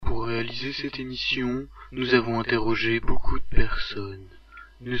réaliser cette émission, nous avons interrogé beaucoup de personnes.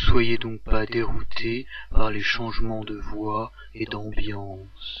 Ne soyez donc pas déroutés par les changements de voix et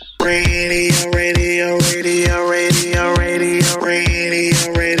d'ambiance.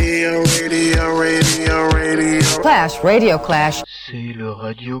 Clash, Radioclash. C'est le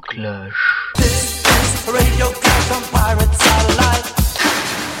Radioclash. This is Radioclash on Pirate Satellite.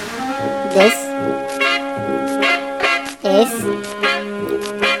 This is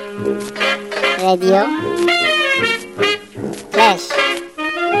Radio Clash.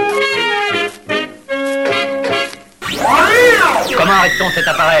 Comment arrête-t-on cet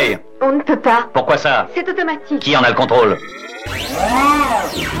appareil? On ne peut pas. Pourquoi ça? C'est automatique. Qui en a le contrôle?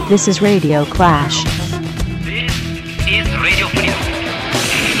 This is Radioclash. This is Radioclash.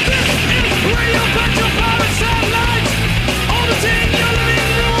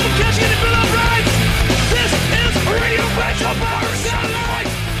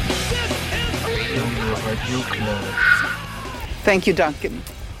 Thank you, Duncan.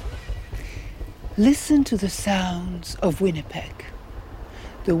 Listen to the sounds of Winnipeg,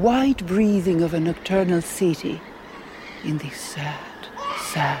 the wide breathing of a nocturnal city in this sad,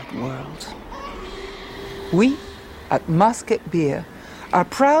 sad world. We at Muscat Beer are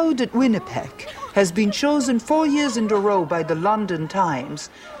proud that Winnipeg has been chosen 4 years in a row by the London Times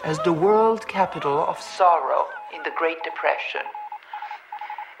as the world capital of sorrow in the Great Depression.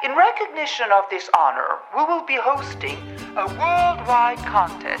 In recognition of this honor, we will be hosting a worldwide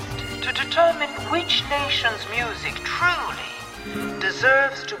contest to determine which nation's music truly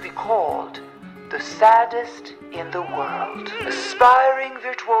deserves to be called the saddest in the world. Aspiring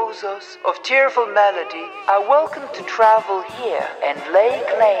virtuosos of tearful melody are welcome to travel here and lay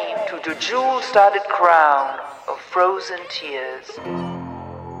claim to the jewel-studded crown of frozen tears.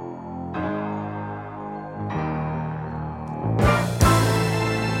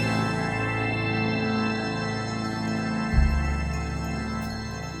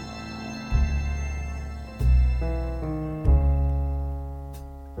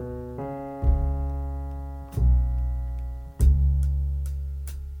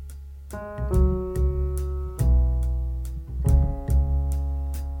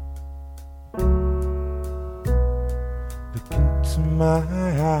 My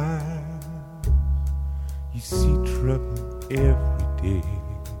eyes, you see trouble every day.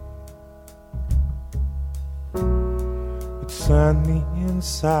 It's on the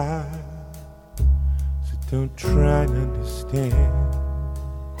inside, so don't try to understand.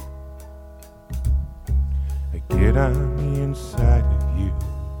 I get on the inside of you.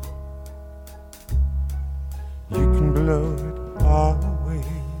 You can blow it all away.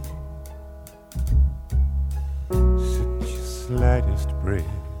 Slightest breath,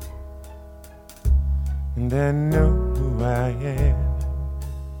 and I know who I am.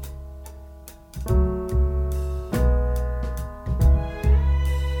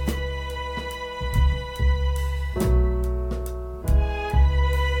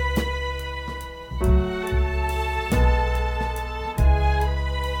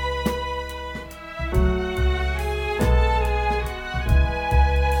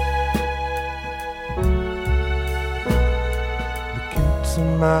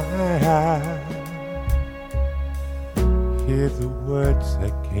 My eyes, hear the words I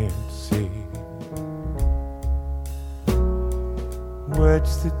can't say,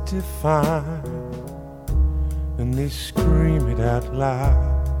 words that define, and they scream it out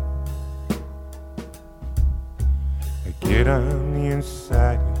loud. I get on the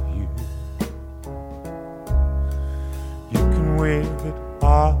inside of you. You can wave it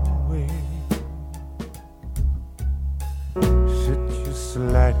all away.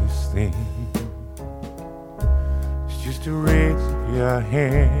 Slightest thing, it's just a raise of your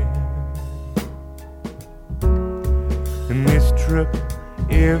hand, and this trouble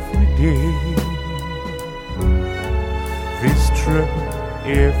every day, this trouble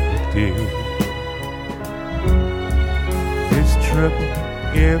every day, this trouble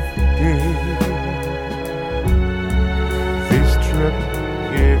every day, this trouble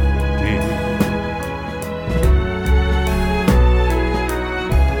every day.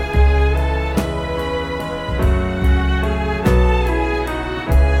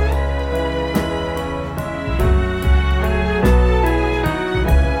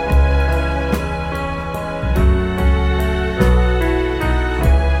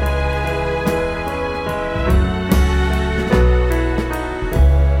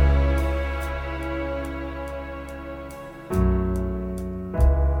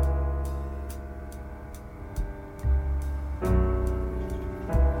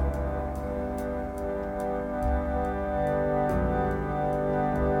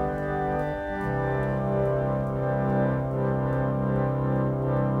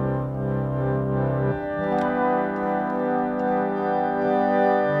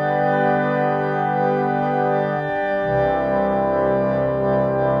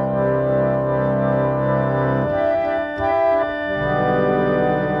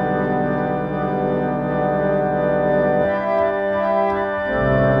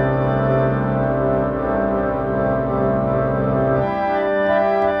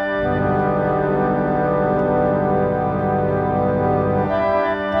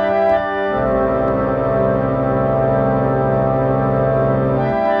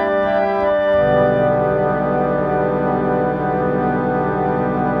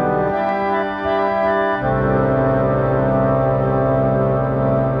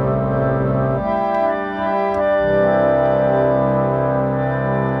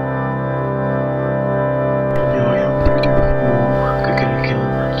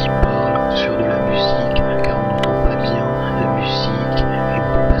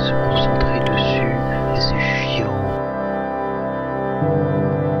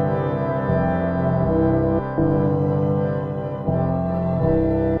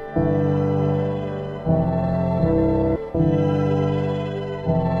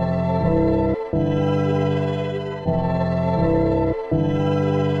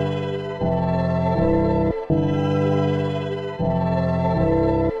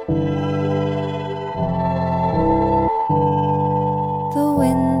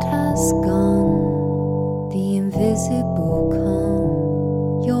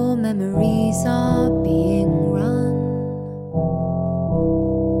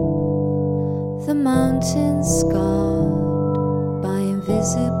 The mountains scarred by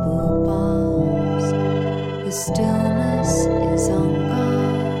invisible bars. The stillness is on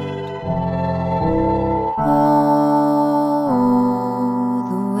guard. Oh,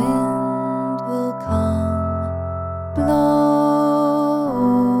 the wind will come, blow,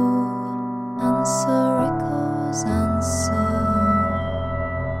 answer echoes, answer.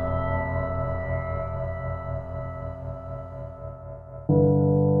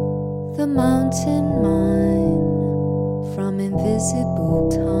 The mountain mine from invisible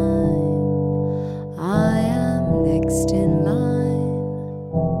time. I am next in line.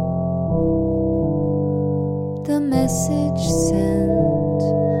 The message sent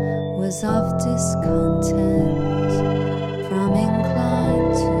was of discontent from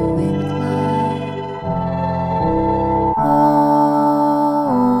incline to incline. Oh,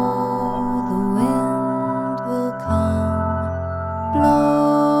 the wind will come,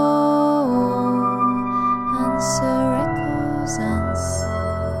 blow, answer echoes, answer.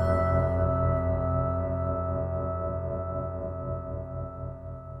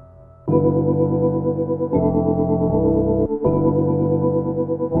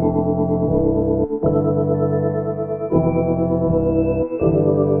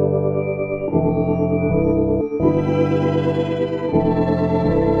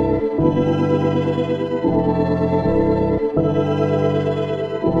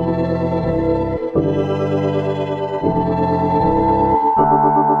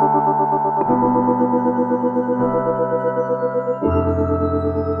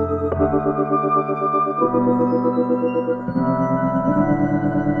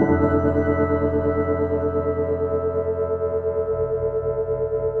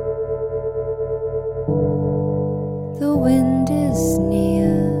 The wind is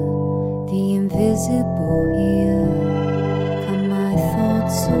near, the invisible here. Come my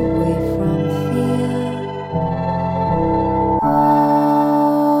thoughts away from fear. Oh,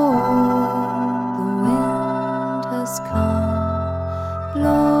 the wind has come,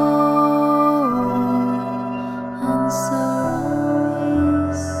 blow, answer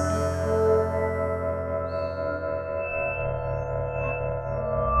always.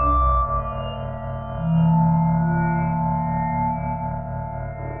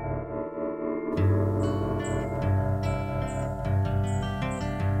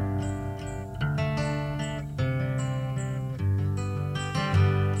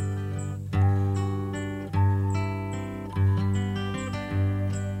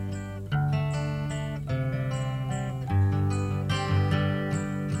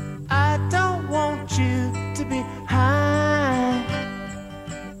 I don't want you to be high.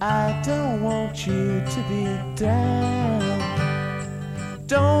 I don't want you to be down.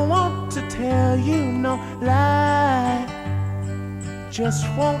 Don't want to tell you no lie. Just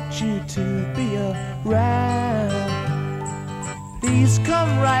want you to be around. Please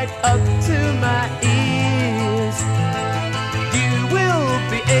come right up to my ears. You will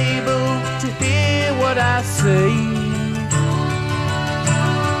be able to hear what I say.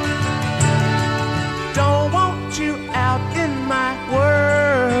 Don't want you out in my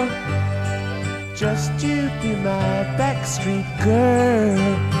world. Just you be my backstreet girl.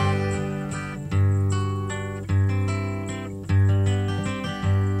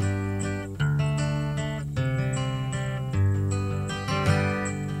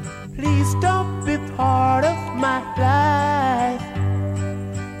 Please don't be part of my life.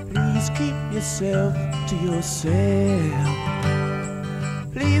 Please keep yourself to yourself.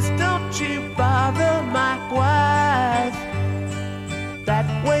 Please don't you bother my wife. That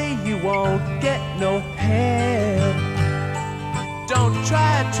way you won't get no help. Don't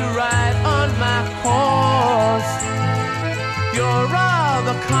try to ride on my horse. You're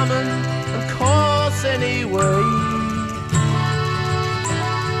rather common and coarse anyway.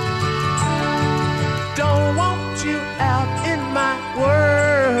 Don't want you out in my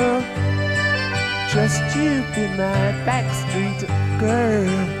world. Just you be my backstreet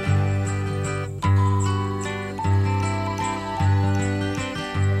girl.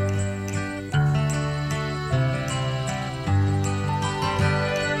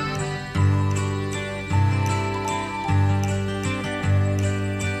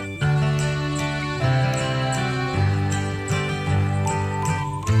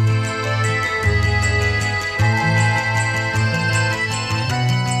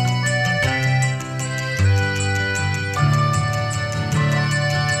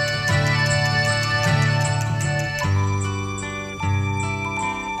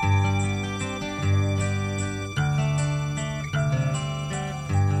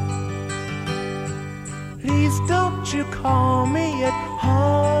 Please don't you call me at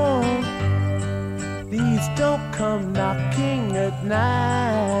home. come knocking at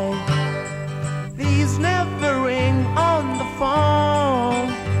night. These never ring on the phone.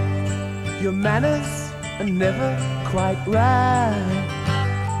 Your manners are never quite right.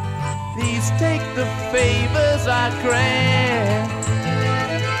 These take the favors I grant.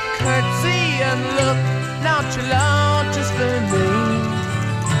 Curtsy and look nonchalant just for me.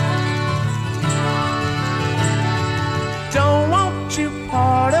 Don't want you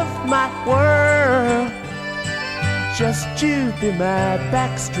part of my world. Just you be my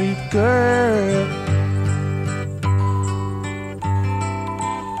backstreet girl.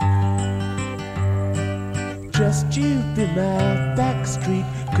 Just you be my backstreet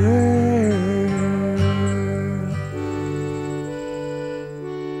girl.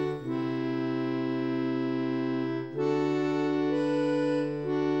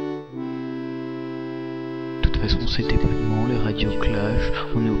 De toute façon, c'est Déprime, les Radioclash,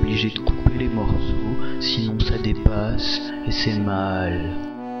 on est obligé de couper les morceaux, sinon ça dépasse et c'est mal.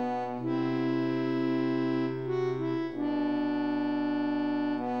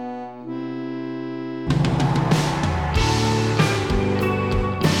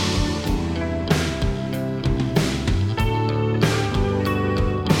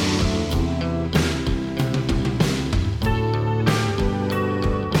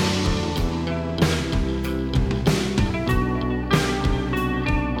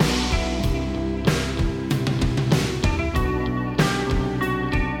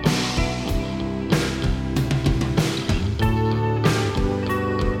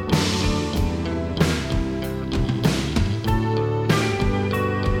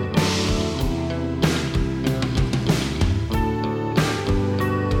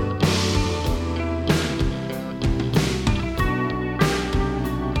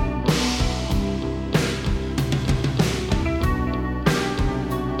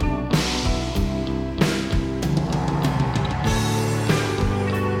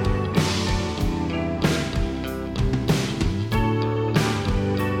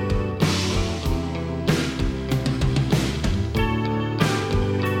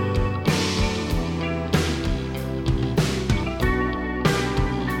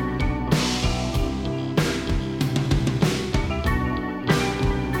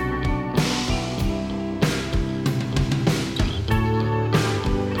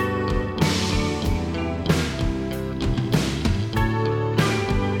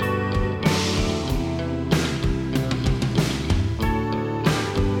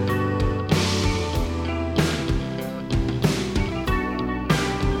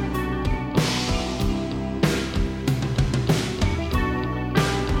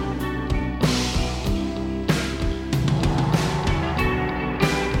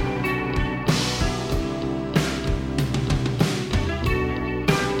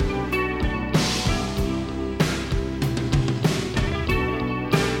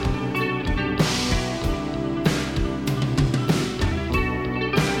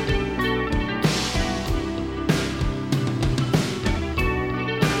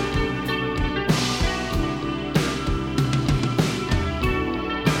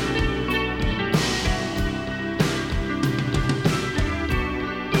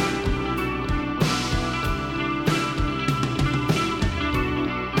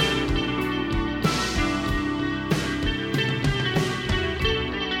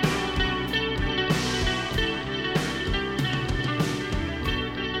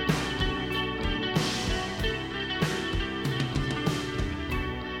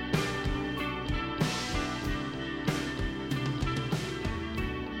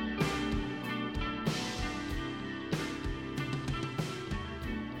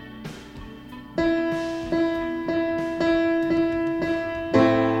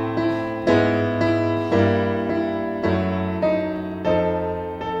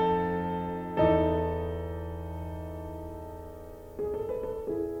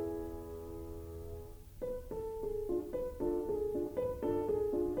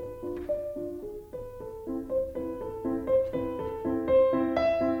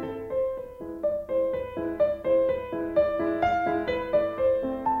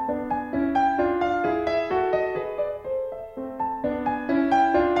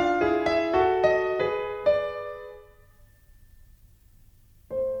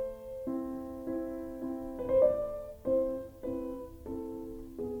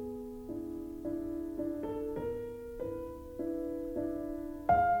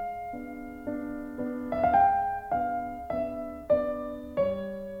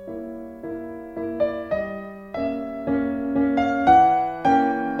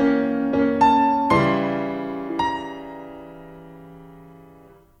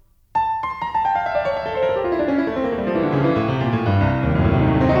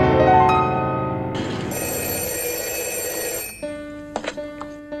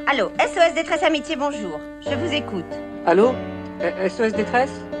 Allô, SOS Détresse Amitié, bonjour. Je vous écoute. Allô SOS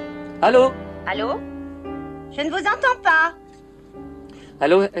Détresse? Allô? Allô? Je ne vous entends pas.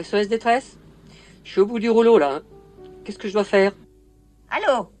 Allô, SOS Détresse? Je suis au bout du rouleau, là. Hein. Qu'est-ce que je dois faire?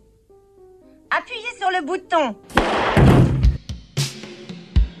 Allô? Appuyez sur le bouton.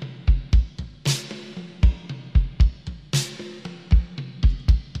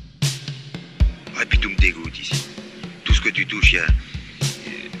 Et puis tout me dégoûte ici. Tout ce que tu touches,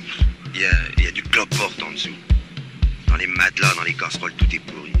 il y a du cloporte en dessous. Dans les matelas, dans les casseroles, tout est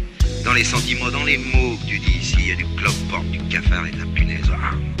pourri. Dans les sentiments, dans les mots que tu dis ici, il y a du cloporte, du cafard et de la punaise.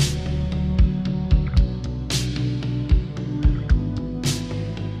 Ah.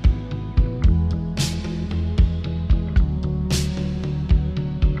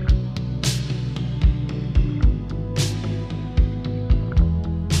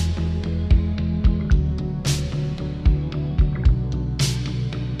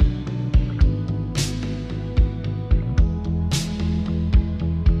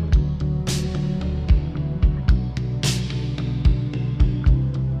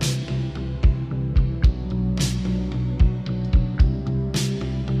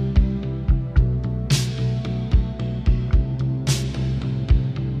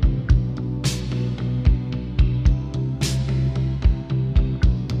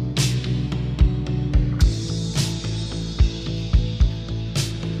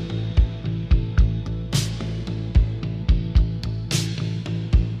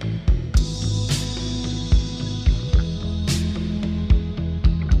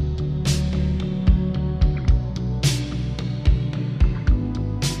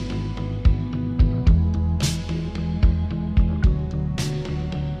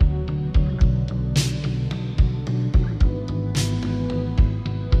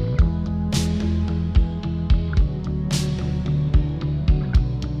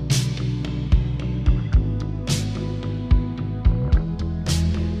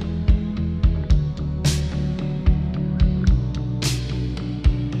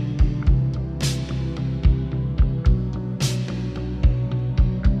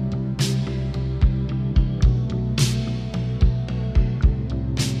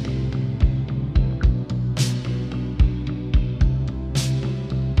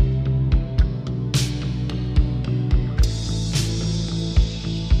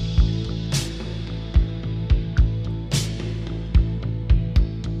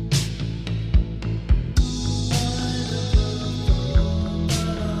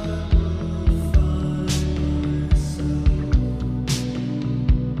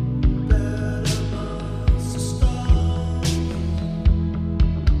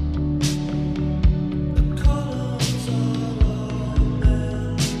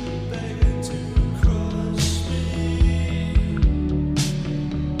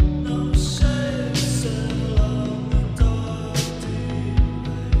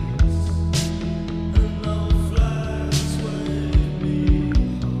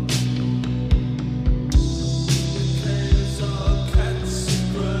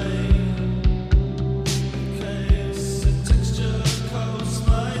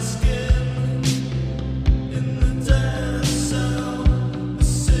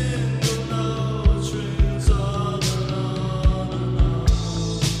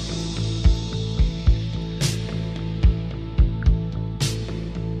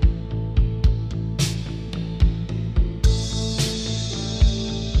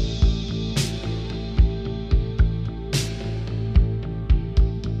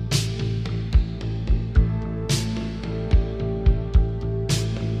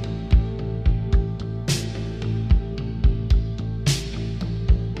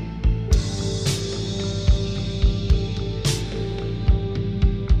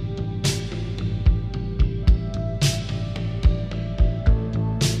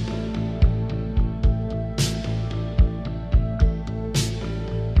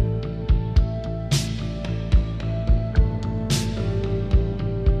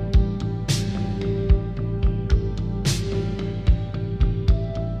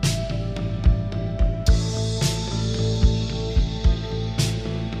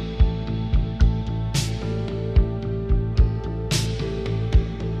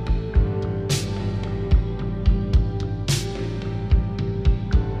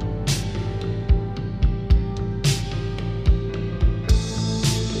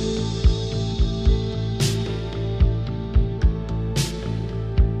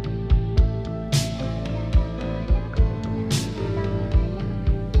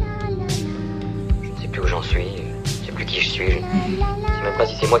 pas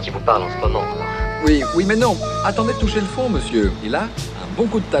si c'est moi qui vous parle en ce moment. Oui, mais non. Attendez de toucher le fond, monsieur. Et là, un bon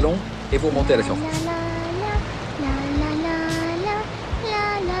coup de talon et vous remontez à la surface.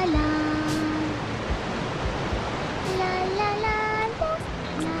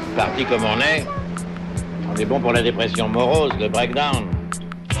 Parti comme on est bon pour la dépression morose, le breakdown.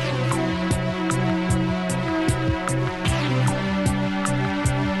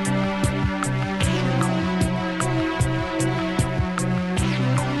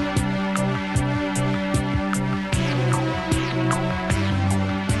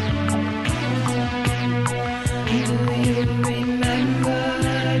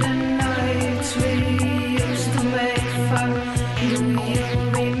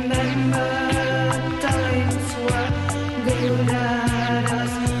 Remember times were good.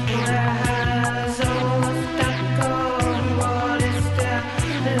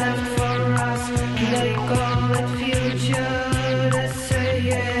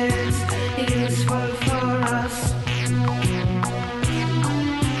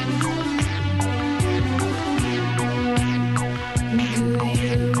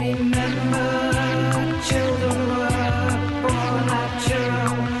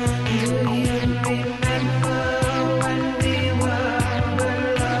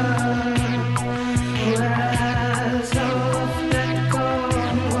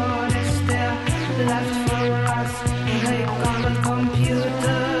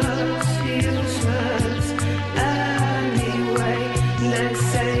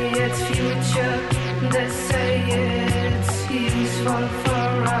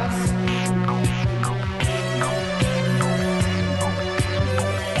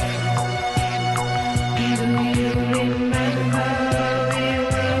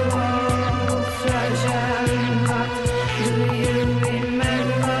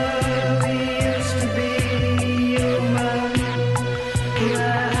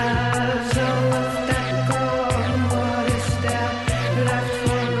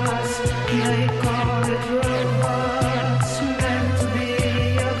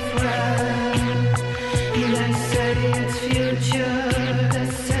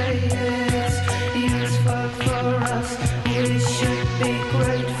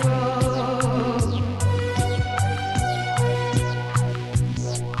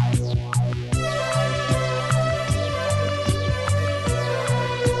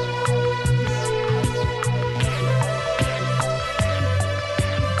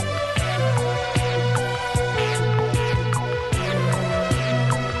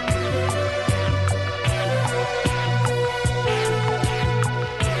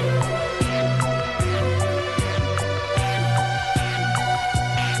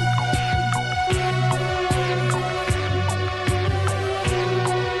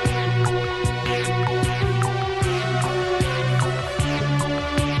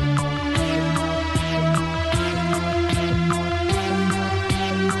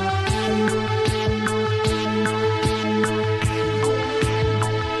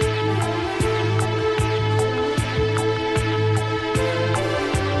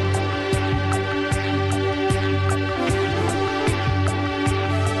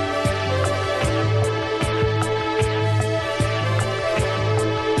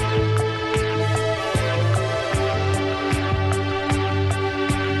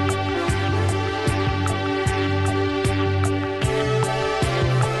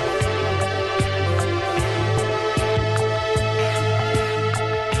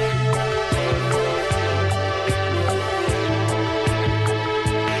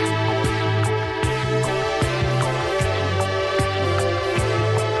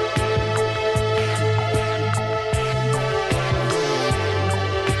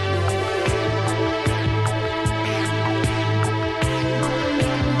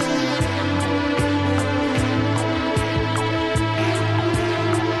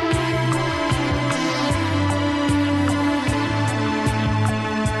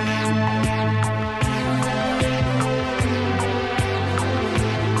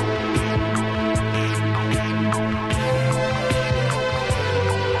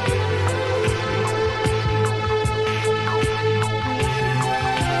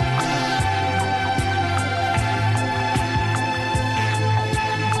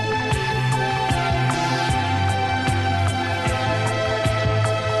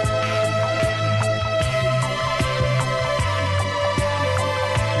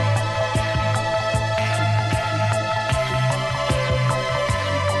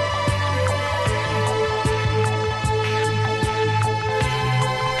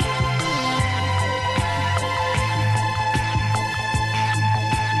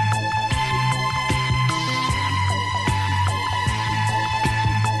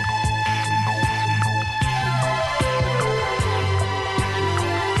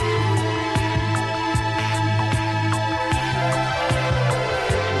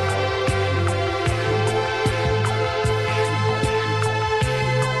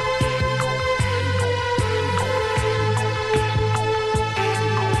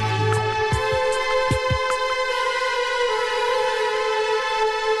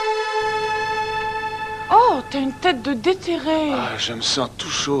 T'as une tête de déterré. Ah, je me sens tout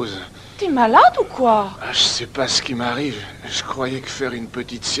chose. T'es malade ou quoi? Ah, je sais pas ce qui m'arrive. Je croyais que faire une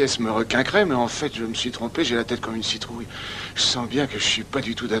petite sieste me requinquerait, mais en fait, je me suis trompé, j'ai la tête comme une citrouille. Je sens bien que je suis pas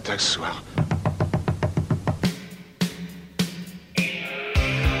du tout d'attaque ce soir.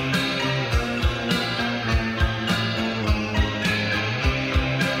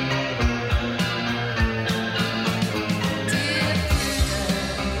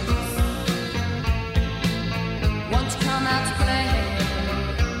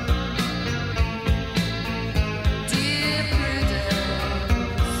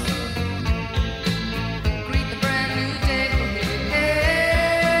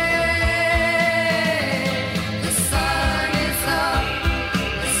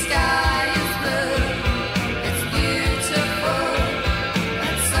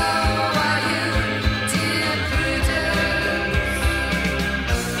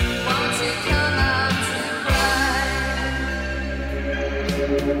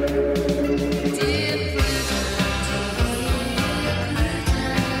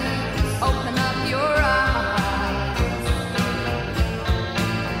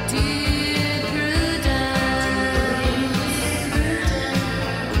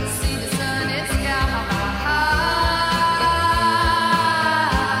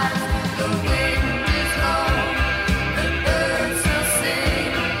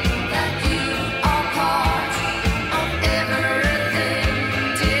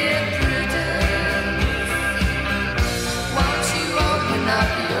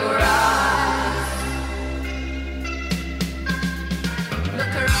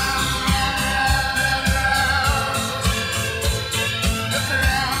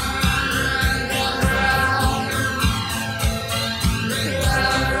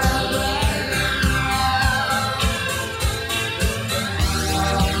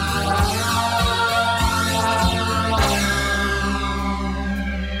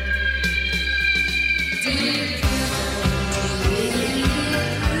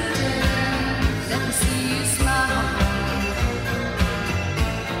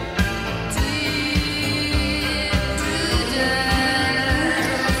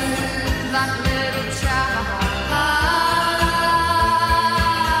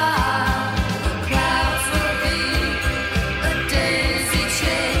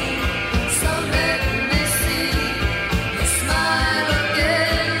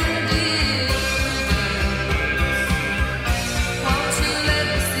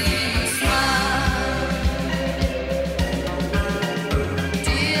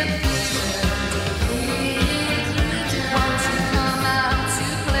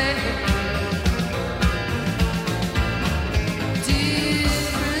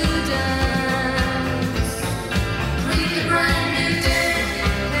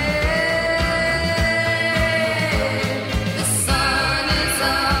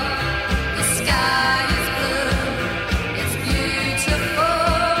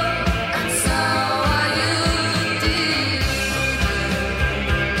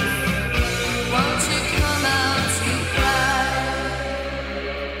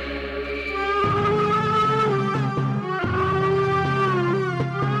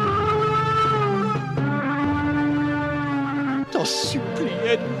 T'en supplie,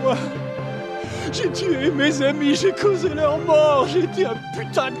 aide-moi. J'ai tué mes amis, j'ai causé leur mort, j'ai été un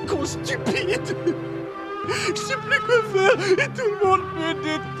putain de con stupide. Je sais plus quoi faire et tout le monde me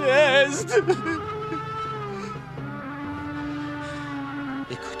déteste.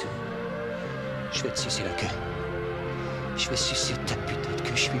 Écoute, je vais te sucer la queue. Je vais sucer ta putain de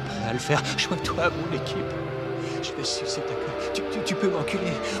queue, je suis prêt à le faire. Joins-toi à mon équipe. Je vais sucer ta queue. Tu peux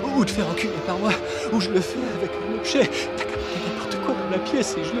m'enculer, ou te faire enculer par moi, ou je le fais avec un objet. T'as qu'à mettre n'importe quoi dans la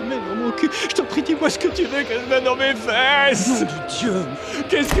pièce et je le mets dans mon cul. Je t'en prie, dis-moi ce que tu veux que je mette dans mes fesses. Nom de Dieu.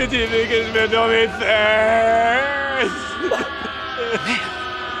 Qu'est-ce que tu veux que je mette dans mes fesses?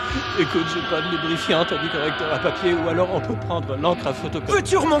 Écoute, j'ai pas de lubrifiant, t'as du correcteur à papier, ou alors on peut prendre l'encre à photocopier.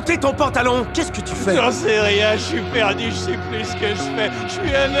 Peux-tu remonter ton pantalon? Qu'est-ce que tu fais? J'en sais rien, je suis perdu, je sais plus ce que je fais. Je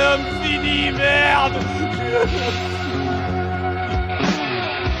suis un homme fini, merde.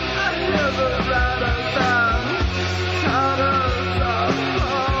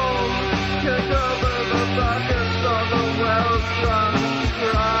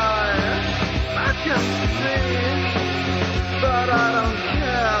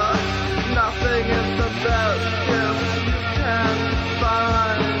 Nothing is the best gift you can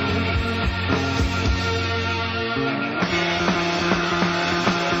find.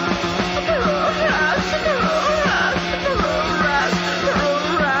 Yes,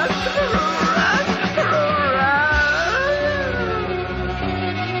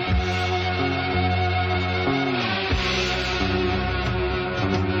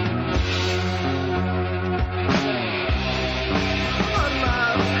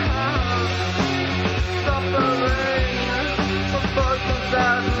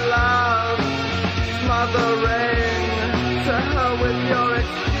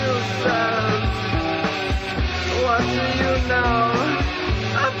 know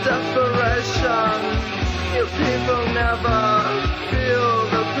of desperation. You people never feel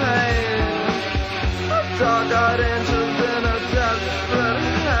the pain of dark-eyed angels in a desperate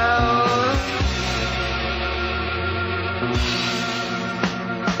hell.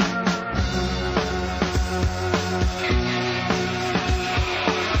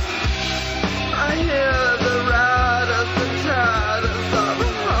 I hear the rattles and tatters of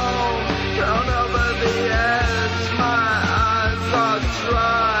home down over the edge. My eyes are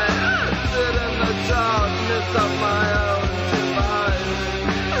dry. I sit in the darkness of my own device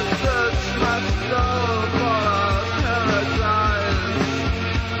and search my soul for a paradise.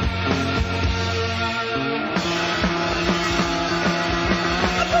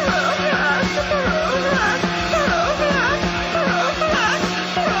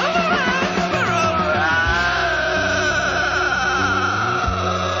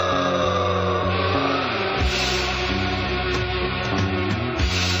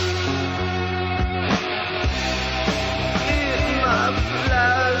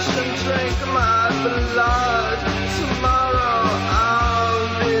 Drink my blood. Tomorrow I'll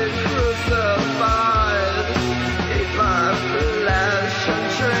be crucified. Eat my flesh and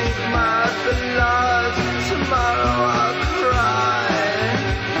drink my blood. Tomorrow I'll cry.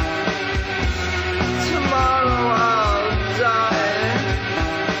 Tomorrow I'll die.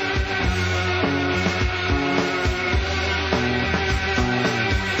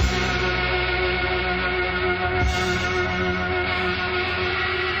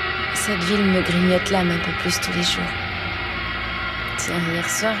 Cette ville me grignote l'âme un peu plus tous les jours. Tiens, hier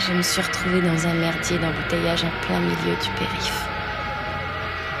soir, je me suis retrouvée dans un merdier d'embouteillage en plein milieu du périph'.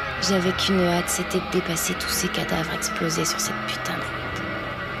 J'avais qu'une hâte, c'était de dépasser tous ces cadavres explosés sur cette putain de route.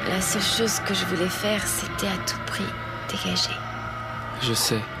 La seule chose que je voulais faire, c'était à tout prix dégager. Je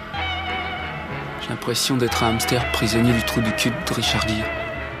sais. J'ai l'impression d'être un hamster prisonnier du trou du cul de Richard Gere.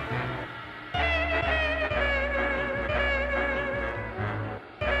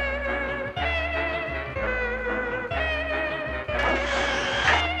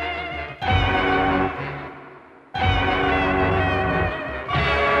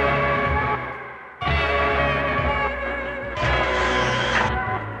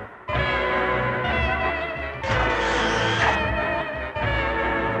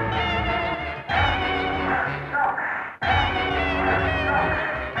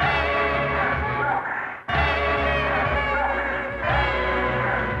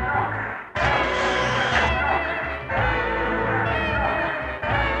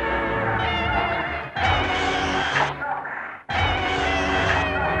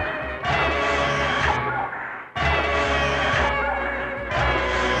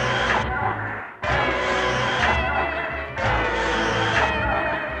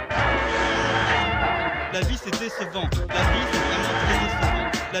 La vie c'est décevant, la vie c'est vraiment très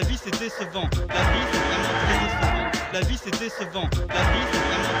décevant. La vie c'est décevant, la vie c'est vraiment très décevant. La vie c'est décevant, la vie c'est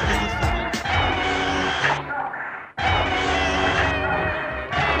vraiment très décevant.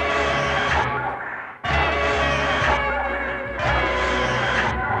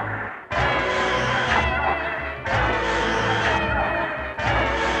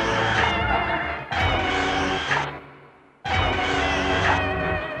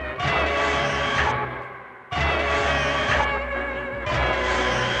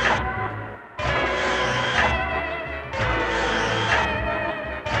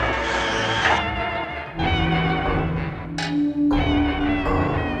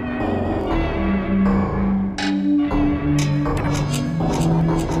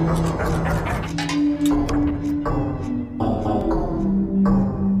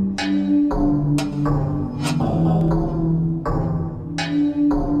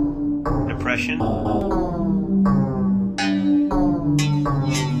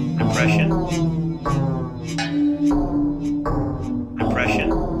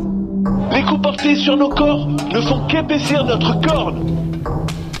 Les coups portés sur nos corps ne font qu'épaissir notre corne.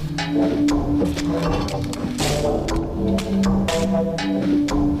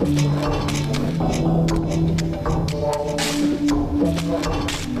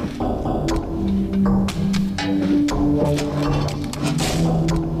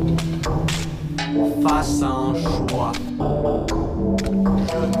 Face à un choix,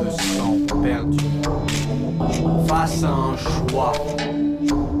 je me sens perdu. Face à un choix,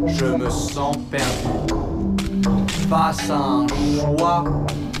 je me sens perdu. Face à un choix,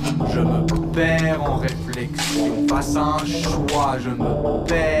 je me perds en réflexion. Face à un choix, je me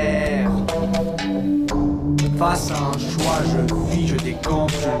perds. Face à un choix, je vis, je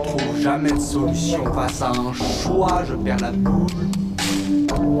décampe, je ne trouve jamais de solution. Face à un choix, je perds la boule.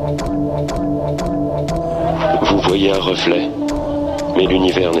 Vous voyez un reflet, mais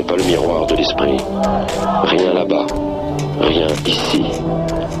l'univers n'est pas le miroir de l'esprit. Rien là-bas, rien ici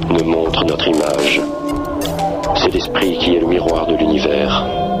ne montre notre image. C'est l'esprit qui est le miroir de l'univers.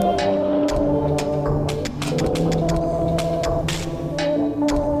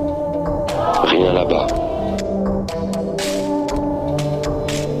 Rien là-bas.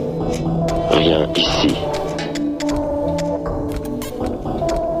 Rien ici.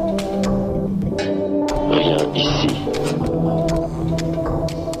 Rien ici.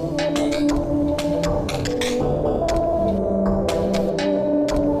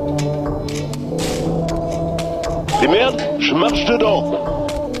 Les merdes, je marche dedans.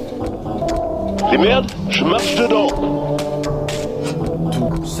 Les merdes, je marche dedans.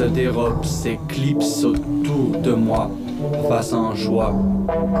 Tout se dérobe, s'éclipse autour de moi. Face à un choix.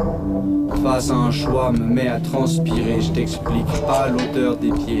 Face à un choix, me met à transpirer. Je t'explique pas l'odeur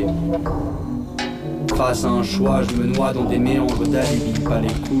des pieds. Face à un choix, je me noie dans des méandres d'alibi. Pas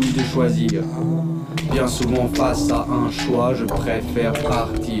les couilles de choisir. Bien souvent face à un choix, je préfère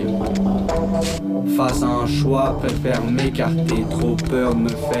partir. Face à un choix, préfère m'écarter. Trop peur de me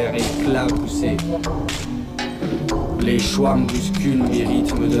faire éclabousser. Les choix me bousculent, mes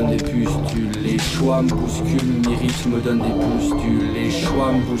rythmes me donnent des pustules. Les choix me bousculent, mes rythmes me donnent des pustules. Les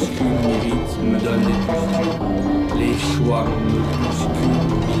choix me bousculent, mes rythmes me donnent des pustules. Les choix me bousculent,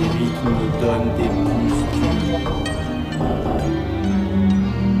 mes rythmes me donnent des pustules.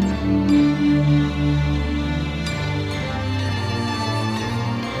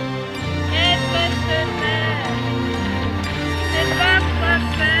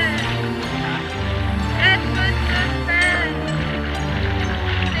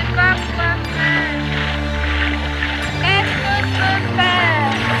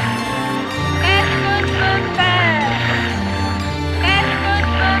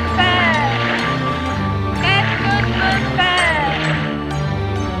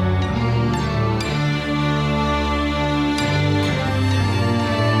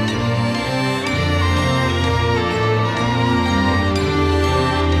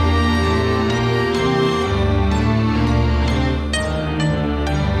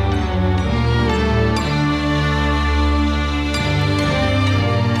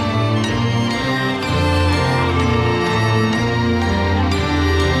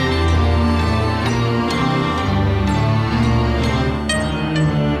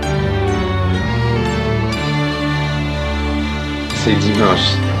 C'est dimanche.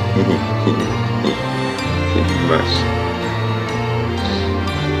 C'est dimanche.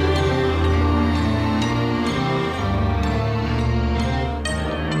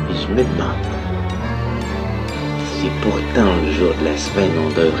 Je me demande si pourtant le jour de la semaine on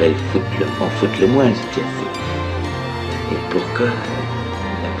devrait en foutre le moins, je dis assez. Et pourquoi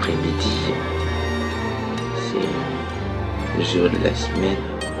l'après-midi c'est le jour de la semaine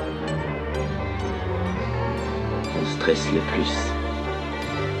on stresse le plus.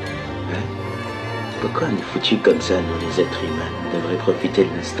 Hein? Pourquoi on est foutu comme ça, nous les êtres humains? On devrait profiter de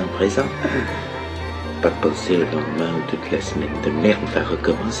l'instant présent. Pas penser au lendemain où toute la semaine de merde va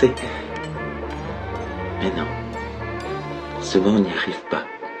recommencer. Mais non. Souvent on n'y arrive pas.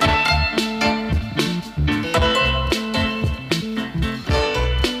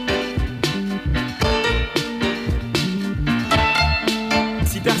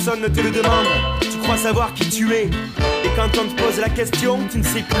 Si personne ne te le demande, tu crois savoir qui tu es. Et quand on te pose la question, tu ne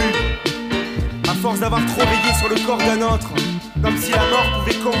sais plus. À force d'avoir trop veillé sur le corps d'un autre, comme si la mort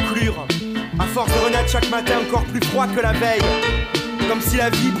pouvait conclure. À force de renaître chaque matin encore plus froid que la veille, comme si la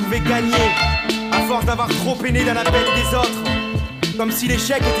vie pouvait gagner. À force d'avoir trop peiné dans la peine des autres, comme si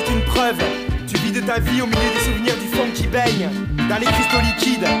l'échec était une preuve. Tu vis de ta vie au milieu des souvenirs du fond qui baigne dans les cristaux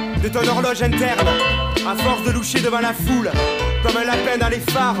liquides de ton horloge interne. À force de loucher devant la foule, comme un lapin dans les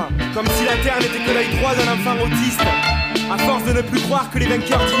phares, comme si la terre n'était que l'œil droit d'un enfant autiste. À force de ne plus croire que les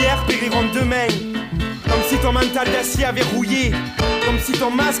vainqueurs d'hier périront demain, comme si ton mental d'acier avait rouillé, comme si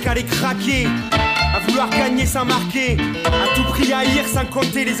ton masque allait craquer. À vouloir gagner sans marquer, à tout prix haïr sans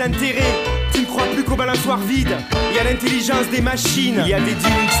compter les intérêts. Tu ne crois plus qu'aux balançoires vides et à l'intelligence des machines. Il y a des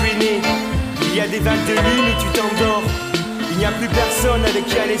dunes où tu es né, il y a des vagues de lune où tu t'endors. Il n'y a plus personne avec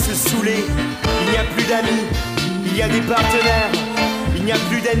qui aller se saouler. Il n'y a plus d'amis, il y a des partenaires. Il n'y a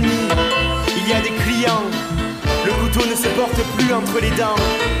plus d'ennemis, il y a des clients. Le couteau ne se porte plus entre les dents,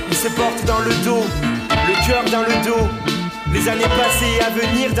 il se porte dans le dos, le cœur dans le dos, les années passées et à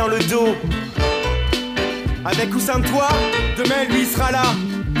venir dans le dos. Avec ou sans toi, demain lui sera là.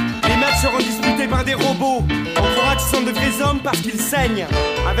 Les matchs seront disputés par des robots, On croira que ce sont de vrais hommes parce qu'ils saignent.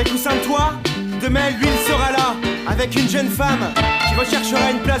 Avec ou sans toi, demain l'huile sera là. Avec une jeune femme qui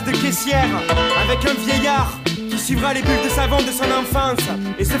recherchera une place de caissière. Avec un vieillard qui suivra les bulles de savon de son enfance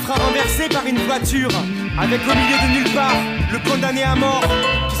et se fera renverser par une voiture. Avec au milieu de nulle part le condamné à mort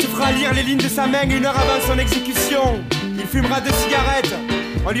qui se fera lire les lignes de sa main 1 heure avant son exécution. Il fumera 2 cigarettes,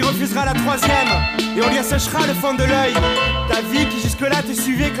 on lui refusera la 3e et on lui asséchera le fond de l'œil. Ta vie qui jusque-là te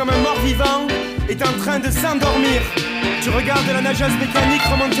suivait comme un mort-vivant est en train de s'endormir. Tu regardes la nageuse mécanique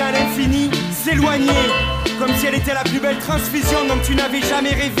remonter à l'infini, s'éloigner, comme si elle était la plus belle transfusion dont tu n'avais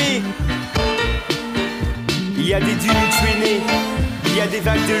jamais rêvé. Il y a des dunes où tu es né, il y a des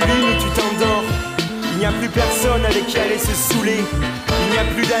vagues de lune où tu t'endors. Il n'y a plus personne avec qui aller se saouler. Il n'y a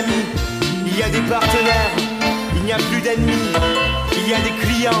plus d'amis, il y a des partenaires. Il n'y a plus d'ennemis, il y a des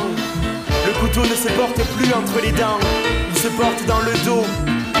clients. Le couteau ne se porte plus entre les dents, il se porte dans le dos,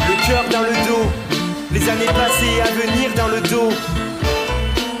 le cœur dans le dos, les années passées et à venir dans le dos.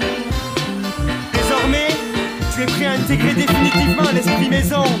 Désormais, tu es prêt à intégrer définitivement l'esprit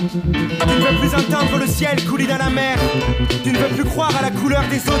maison. Tu ne veux plus entendre le ciel couler dans la mer. Tu ne veux plus croire à la couleur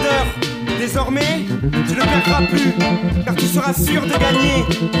des odeurs. Désormais, tu ne perdras plus, car tu seras sûr de gagner.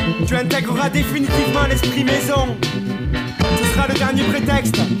 Tu intégreras définitivement l'esprit maison. Ce sera le dernier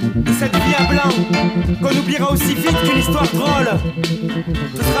prétexte de cette vie à blanc, qu'on oubliera aussi vite qu'une histoire drôle.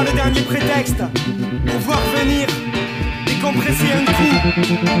 Ce sera le dernier prétexte pour voir venir, décompresser un coup,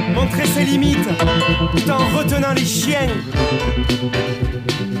 montrer ses limites, tout en retenant les chiens.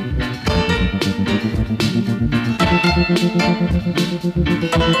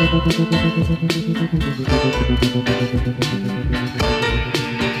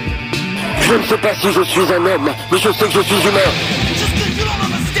 Je ne sais pas si je suis un homme, mais je sais que je suis humain. Just 'cause you don't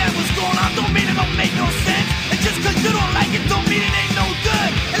understand what's going on, don't mean it don't make no sense. And just 'cause you don't like it, don't mean it ain't no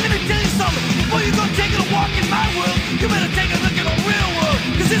good. And let me tell you something, before you go take a walk in my world, you better take a look at the real world.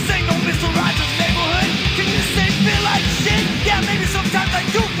 'Cause this ain't no Mr. Rogers' neighborhood. Can you say feel like shit? Yeah, maybe sometimes I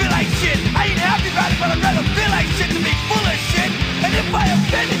do feel like shit. I ain't happy about it, but I'd rather feel like shit than be full of shit. And if I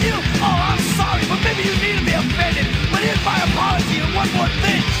offended you, oh, I'm sorry, but maybe you need to be offended. But here's my apology and one more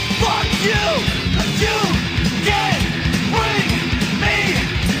thing. Fuck you! You can't bring me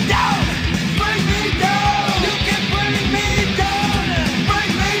down! Bring me down! You can bring me down!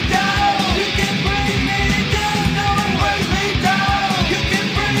 Bring me down! You can bring me down! No! Bring me down! You can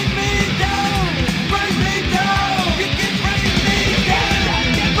bring me down! Bring me down! You can bring me down!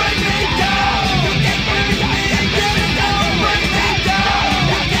 Bring me down! You can bring me down! Bring me down! You can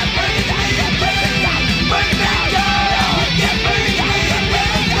bring me down!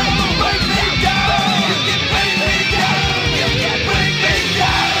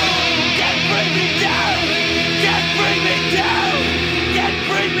 Bring me down! You can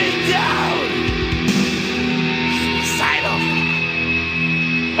bring me down!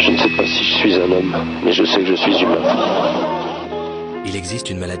 Je ne sais pas si je suis un homme, mais je sais que je suis humain. Il existe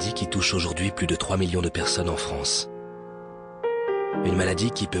une maladie qui touche aujourd'hui plus de 3 millions de personnes en France. Une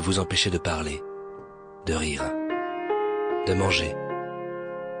maladie qui peut vous empêcher de parler, de rire, de manger,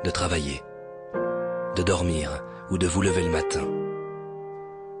 de travailler, de dormir ou de vous lever le matin.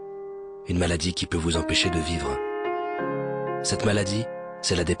 Une maladie qui peut vous empêcher de vivre. Cette maladie,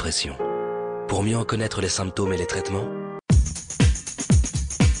 c'est la dépression. Pour mieux en connaître les symptômes et les traitements,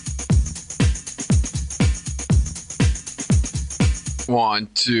 One,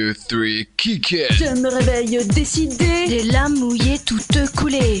 two, three, kick it. Je me réveille décidée, les larmes mouillées toutes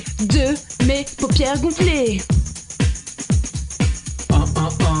coulées, de mes paupières gonflées.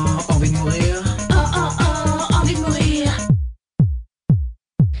 Envie de mourir. Envie de mourir.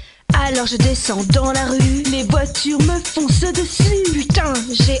 Alors je descends dans la rue, les voitures me foncent dessus. Putain,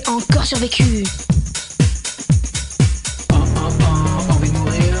 j'ai encore survécu. Envie de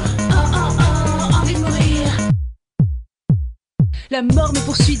mourir. Envie de mourir. La mort me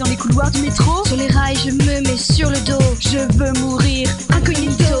poursuit dans les couloirs du métro. Sur les rails, je me mets sur le dos. Je veux mourir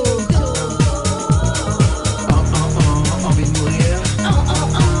incognito. Envie de mourir.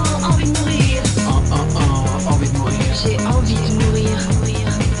 Envie de mourir. Envie de mourir. J'ai envie de mourir.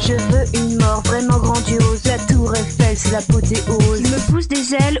 Je veux une mort vraiment grandiose. La tour Eiffel, c'est l'apothéose. Il me pousse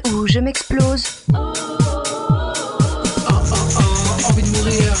des ailes ou je m'explose. Envie de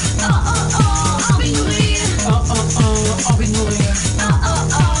mourir. Envie de mourir. Envie de mourir.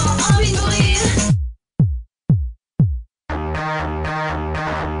 Envie de mourir.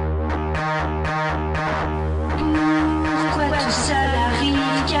 Pourquoi tout ça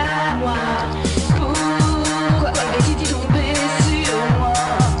n'arrive qu'à moi? Pourquoi est-il tombé sur moi?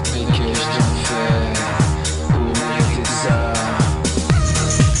 Mais qu'ai-je donc fait pour mériter ça?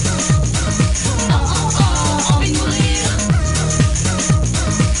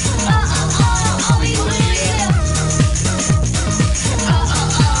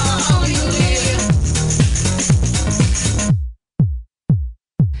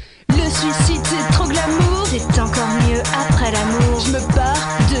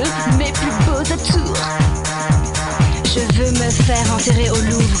 enterré au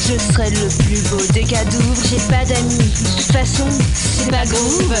Louvre. Je serai le plus beau des cadouvres. J'ai pas d'amis, de toute façon, c'est pas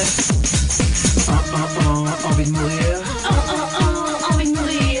groove. Envie de mourir. Envie de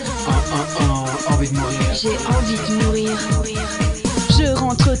mourir. Envie de mourir. J'ai envie de mourir. Je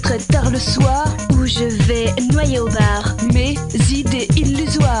rentre très tard le soir, où je vais noyer au bar mes idées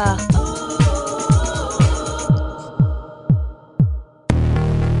illusoires.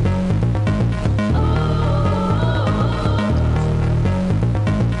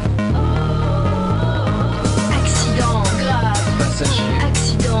 Accident grave. Passager.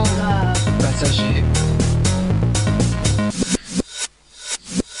 Accident grave. Passager.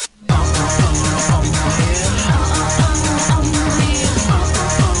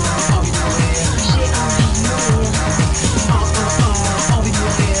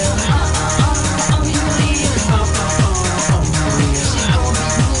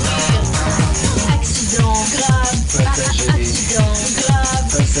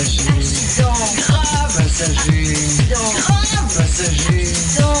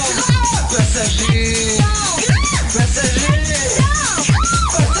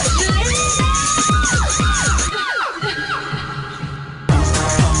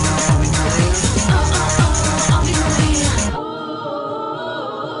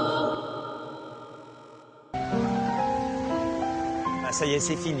 Ça y est,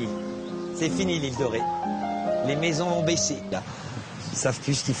 c'est fini. C'est fini l'île dorée. Les maisons ont baissé, là. Ils savent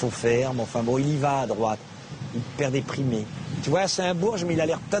plus ce qu'il faut faire, mais enfin bon, il y va à droite. Il perd déprimé. Tu vois, c'est un Bourges, mais il a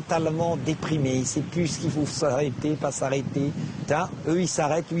l'air totalement déprimé. Il sait plus ce qu'il faut s'arrêter, pas s'arrêter. Eux, ils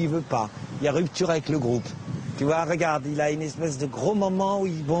s'arrêtent, lui, il veut pas. Il y a rupture avec le groupe. Tu vois, regarde, il a une espèce de gros moment où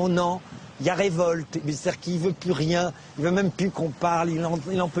bon, non, il y a révolte. C'est-à-dire qu'il veut plus rien. Il veut même plus qu'on parle. Il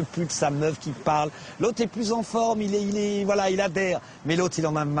en peut plus de sa meuf qui parle. L'autre est plus en forme. Voilà, il adhère. Mais l'autre, il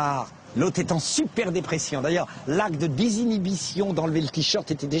en a marre. L'autre est en super dépression. D'ailleurs, l'acte de désinhibition d'enlever le t-shirt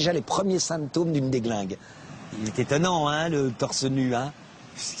était déjà les premiers symptômes d'une déglingue. Il est étonnant, hein, le torse nu, hein.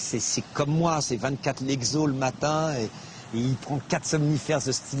 C'est comme moi, c'est 24 Lexo le matin et il prend 4 somnifères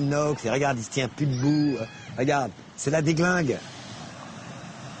de Stilnox et regarde, il se tient plus debout. Regarde, c'est la déglingue.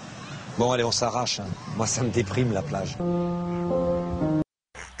 Bon, allez, on s'arrache, hein. Moi, ça me déprime, la plage.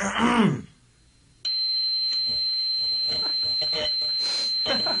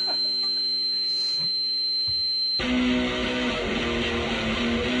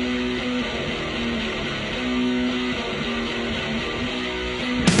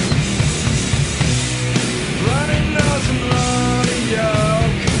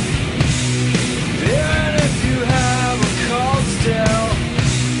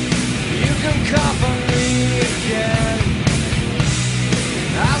 Cough on me again.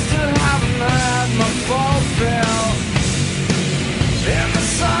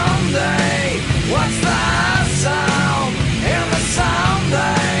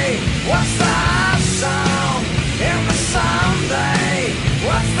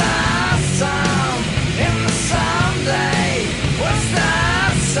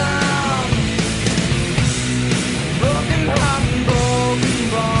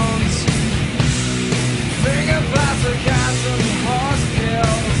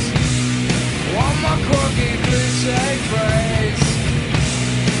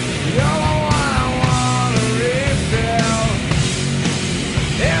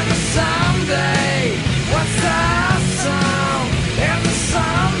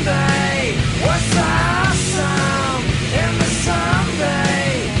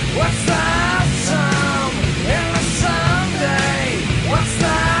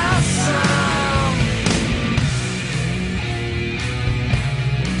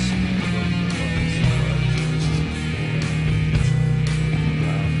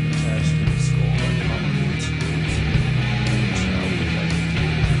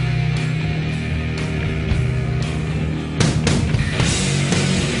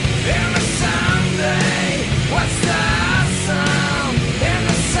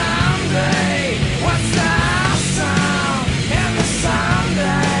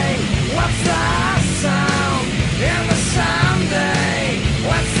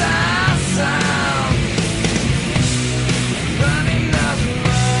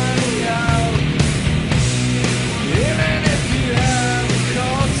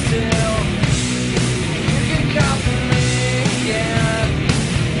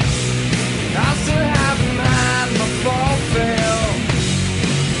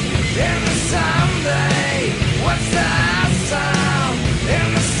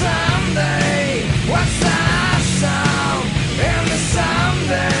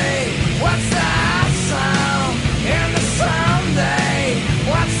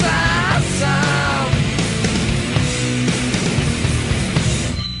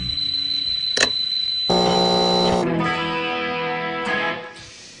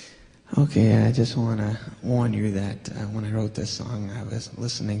 Okay, I just want to warn you that when I wrote this song, I was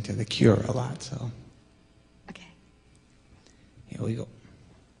listening to The Cure a lot, so. Okay. Here we go.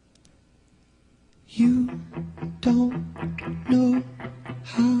 You don't know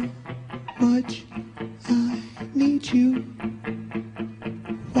how much I need you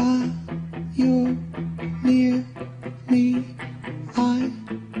while you're near me. I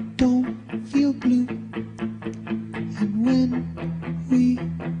don't feel blue, and when we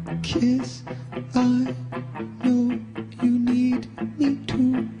kiss, I know you need me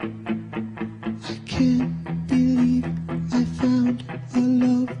too. I can't believe I found a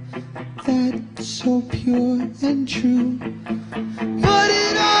love that's so pure and true. But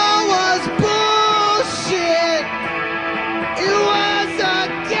it all was bullshit. It was a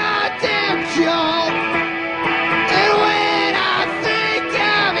goddamn joke. And when I think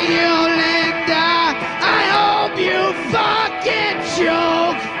of you, Linda, I hope you fucking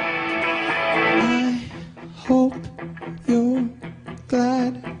choke. I hope you're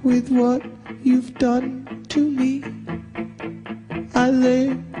glad with what you've done to me. I lay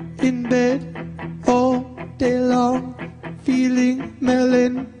in bed all day long, feeling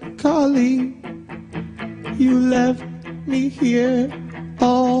melancholy. You left me here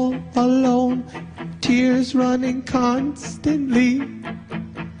all alone, tears running constantly.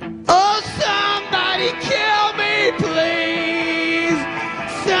 Oh, somebody kill me, please.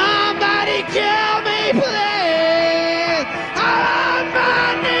 Somebody kill me, please. I'm on my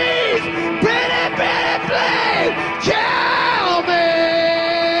knees, pretty, pretty, please. Kill me.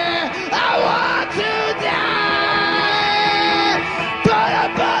 I want to die. Put a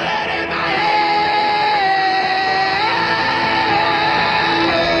bullet in my head.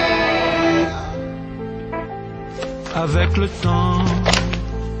 Avec le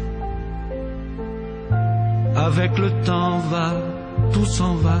temps, tout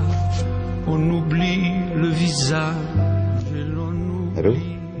s'en va, on oublie le visage et l'on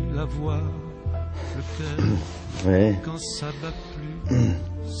oublie la voix, le cœur, Ouais. quand ça bat plus,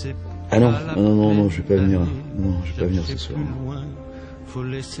 c'est Ah non, pas la non, je vais pas venir. peine Non, je vais pas venir ce chercher soir. plus loin, faut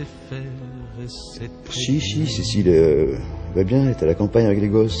laisser faire et c'est Si, Cécile va bien, elle est à la campagne avec les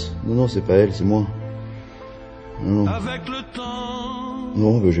gosses. Non, c'est pas elle, c'est moi. Non, avec le temps,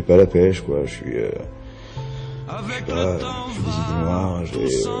 non, bah, j'ai pas la pêche, quoi. Je suis pas, je fais des idées noires, j'ai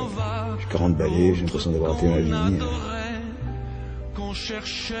 40 balais, j'ai l'impression d'avoir raté ma vie.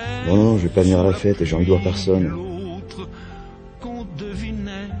 Non, je vais pas venir à la fête et j'en dois à personne.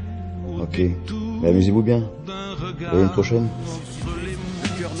 Ok, mais amusez-vous bien. À une prochaine.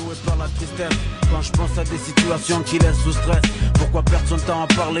 Le cœur noué par la tristesse. Quand je pense à des situations qui laissent sous stress, pourquoi perdre son temps à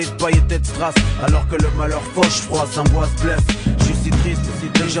parler de paillettes et de strass, alors que le malheur fauche, froid, s'angoisse, blesse. Je suis si triste,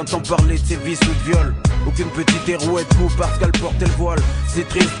 dès que j'entends parler de ses vices ou de viol. Aucune petite hérouette coup parce qu'elle portait le voile. C'est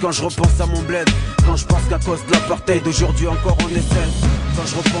triste quand je repense à mon bled, quand je pense qu'à cause de l'apartheid d'aujourd'hui encore on essaie. Quand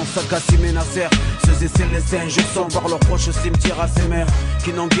je repense à Kassim et Nasser, ceux et celles les saints, je sens voir leurs proches au cimetière à ces mères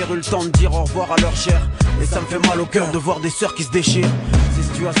qui n'ont guère eu le temps de dire au revoir à leur chair. Et ça me fait mal au cœur de voir des sœurs qui se déchirent. Ces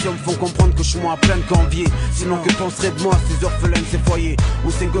situations me font comprendre que je suis moins plein qu'envier. Sinon que penseraient de moi ces orphelins de ces foyers,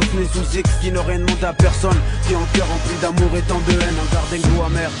 ou ces gosses nés sous X qui n'auraient demandé à personne, qui ont le cœur rempli d'amour et tant de haine, en garde un goût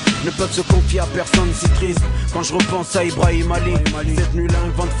amer, ne peuvent se confier à personne. Si triste quand je repense à Ibrahim Ali. Cette nuit là un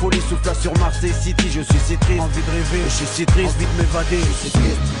vent de folie souffla sur Marseille City. Je suis si triste, envie de rêver, je suis si triste, envie de m'évader. Je suis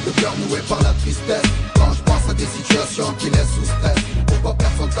triste, le cœur noué par la tristesse. Quand je pense à des situations qui laissent sous stress, pourquoi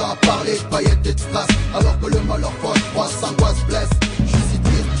perdre son temps à parler de paillettes et de strass, alors que le malheur fauche, froid, s'angoisse, blesse. Je suis si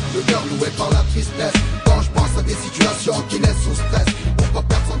triste, le cœur noué par la tristesse. Quand je pense à des situations qui laissent sous stress, pourquoi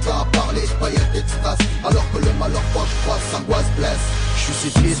perdre son temps à parler de paillettes et de strass, alors que le malheur fauche, froid, s'angoisse, blesse. Je suis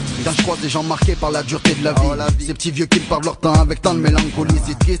si triste quand je croise des gens marqués par la dureté de la vie. Ces petits vieux qui parlent leur temps avec tant de mélancolie.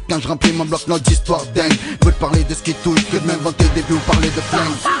 C'est triste quand je remplis mon bloc-notes d'histoires dingues. Veux te parler de ce qui touche que de m'inventer des vues ou parler de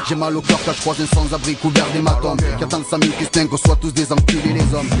flingues. J'ai mal au cœur quand je croise un sans-abri couvert d'hématomes, qui attendent sa mule qui se qu'on soit tous des enculés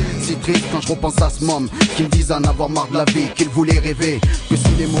les hommes. C'est triste quand je repense à ce môme qui me disait en avoir marre de la vie, qu'il voulait rêver, que si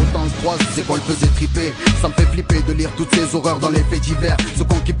les mots t'en croisent, c'est qu'on le faisait triper. Ça me fait flipper de lire toutes ces horreurs dans les faits divers. Ce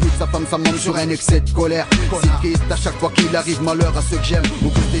con qui pue sa femme, sa môme sur un excès de colère. C'est triste à chaque fois qu'il arrive malheur à ceux que j'aime, ou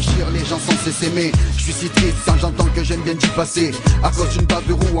que se déchire les gens censés s'aimer. Je suis si triste quand j'entends que j'aime bien d'y passer, à cause d'une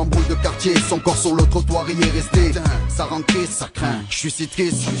bavure ou en boule de quartier. Son corps sur le trottoir y est resté. Ça rend triste, ça craint. Je suis si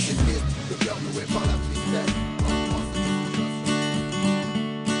triste, je suis si triste. Le cœur noué par la tristesse.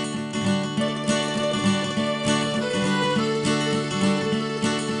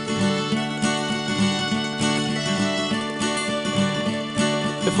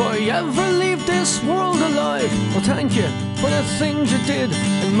 If I ever leave this world alive, well, thank you for the things you did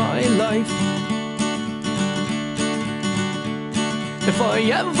in my life. If I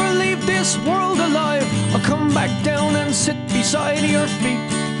ever leave this world alive, I'll come back down and sit beside your feet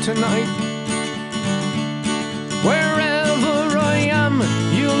tonight. Wherever I am,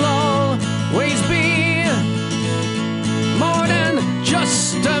 you'll always be more than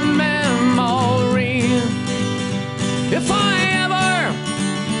just a memory. If I ever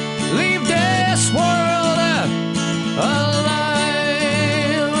leave this world alive,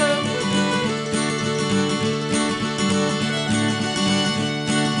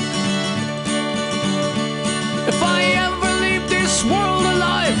 if I ever leave this world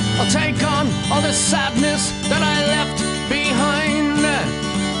alive, I'll take on all the sadness that I left behind.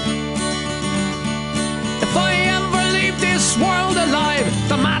 If I ever leave this world alive,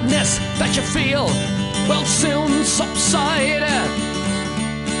 the madness that you feel will soon subside.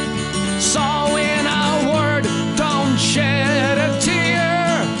 So in a word, don't shed a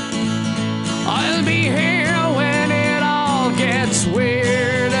tear. I'll be here when it all gets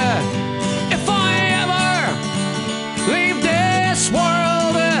weird. If I ever leave this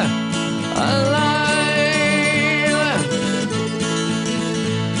world alive.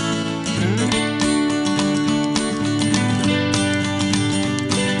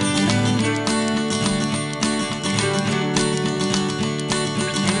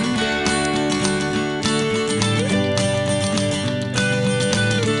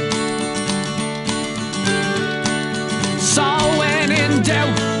 So when in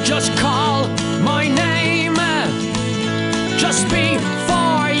doubt, just call my name. Just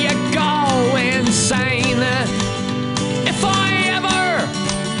before you go insane. If I ever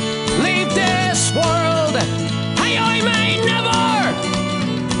leave this world, hey, I may never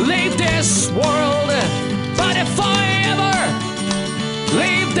leave this world. But if I ever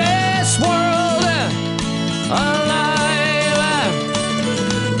leave this world alive,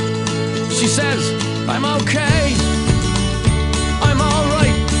 she says I'm okay.